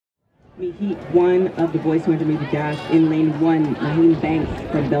Heat 1 of the boys 200-meter dash. In lane 1, Naheem Banks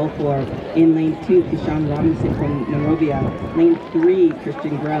from Belfort. In lane 2, Kishan Robinson from Monrovia. Lane 3,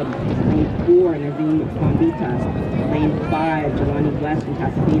 Christian Grubb. Lane 4, Nazim Kwambita. Lane 5, Jaloni West from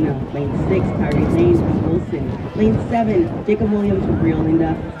Pasadena. Lane 6, Tyree Lane from Wilson. Lane 7, Jacob Williams from Rio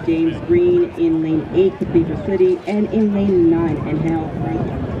Linda. James Green in lane 8, Cathedral City. And in lane 9, Angel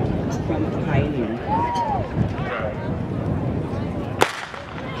Franklin from Pioneer.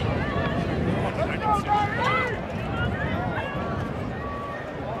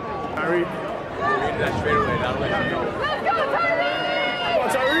 Tyree. That straight away, that'll let you know. Let's go, Tyree!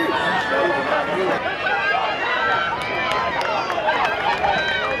 Come on,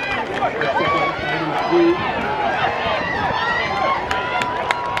 Tyree!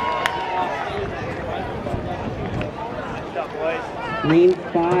 Lane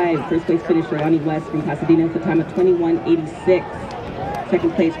 5, first place finisher Jaloni West from Pasadena with a time of 21:86.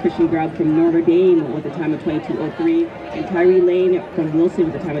 Second place, Christian Grubb from Notre Dame with a time of 22:03, and Tyree Lane from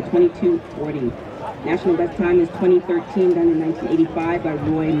Wilson with a time of 22:40. National best time is 2013, done in 1985 by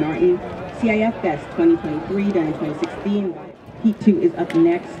Roy Martin. CIF-ss 2023, done in 2016. Heat 2 is up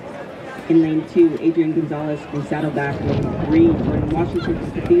next. In lane 2, Adrian Gonzalez from Saddleback. Lane 3, Jordan Washington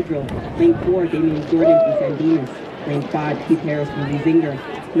from Cathedral. Lane 4, Damian Jordan from San Dimas. Lane 5, Keith Harris from Zinger.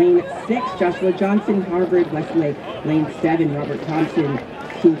 Lane 6, Joshua Johnson, Harvard, Westlake. Lane 7, Robert Thompson,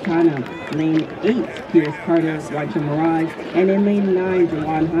 Sultana. Lane 8, Pierce Carter, Rancho Mirage. And in lane 9,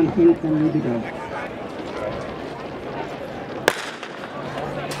 Jawan Humpkin from Louisville.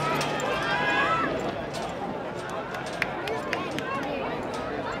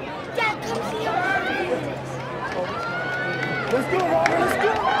 Let's go, Robert, let's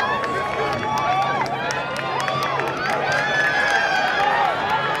go!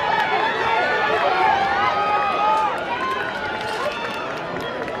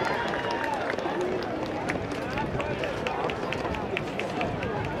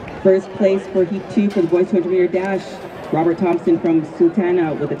 First place for Heat 2 for the boys 200-meter dash, Robert Thompson from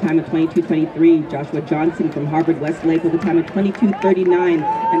Sultana with a time of 22:23, Joshua Johnson from Harvard Westlake with a time of 22:39,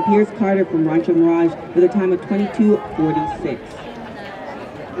 and Pierce Carter from Rancho Mirage with a time of 22:46.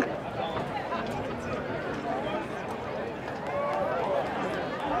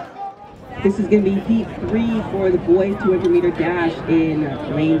 This is going to be Heat 3 for the boys 200-meter dash. In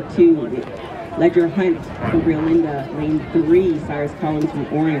lane 2. Ledger Hunt from Rio Linda. Lane 3, Cyrus Collins from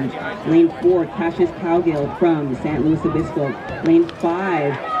Orange. Lane 4, Cassius Cowgill from San Luis Obispo. Lane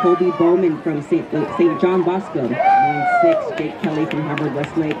 5, Colby Bowman from St. John Bosco. Lane 6, Jake Kelley from Harvard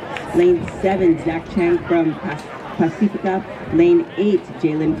Westlake. Lane 7, Zach Chang from Pacifica. Lane 8,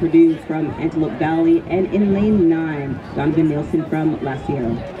 Jalen Purdue from Antelope Valley. And in lane 9, Donovan Nielsen from La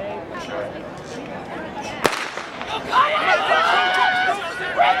Sierra.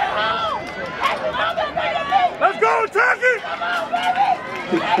 Let's go, Turkey!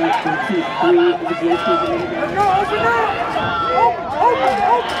 Quick start for Heat 3 of the boys 200-meter dash. Let's go, open up! Open, open,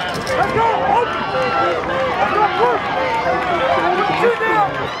 open! Let's go, open! Let's go, push! Shoot now!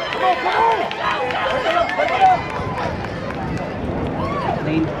 Come on, come on!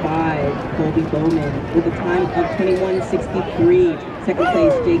 Lane 5, Colby Bowman with a time of 21:63. Second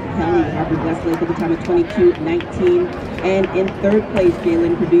place, Jake Kelley, Harvard Westlake with a time of 22:19. And in third place,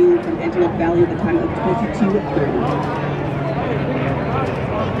 Jalen Purdue from Antelope Valley with a time of 22:30.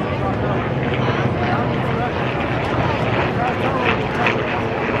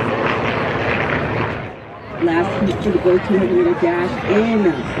 Last heat for the boys 200-meter dash. In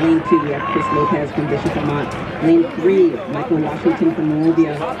lane 2, we have Chris Lopez from Bishop Vermont. Lane 3, Michael Washington from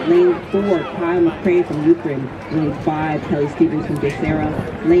Monrovia. Lane 4, Kyle McCrae from Lutheran. Lane 5, Kelly Stevens from Serra.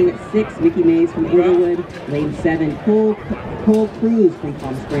 Lane 6, Mekhi Mays from Inglewood. Lane 7, Cole Cruz from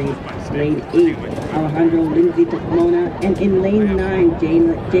Palm Springs. Lane 8, Alejandro Lindsay from Pomona. And in lane 9,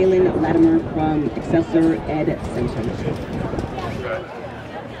 Jalen Latimer from Excelsior Ed Center.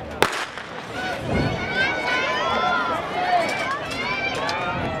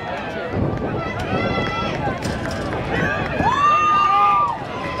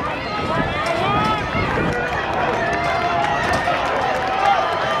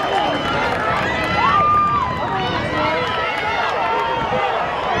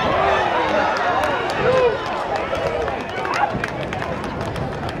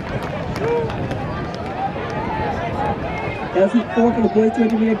 That was Heat 4 for the boys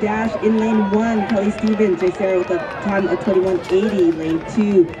 200-meter dash. In lane 1, Kelly Stevens, Serra with a time of 21:80. Lane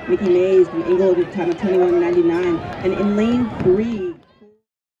 2, Mekhi Mays from Inglewood with a time of 21:99. And in lane 3,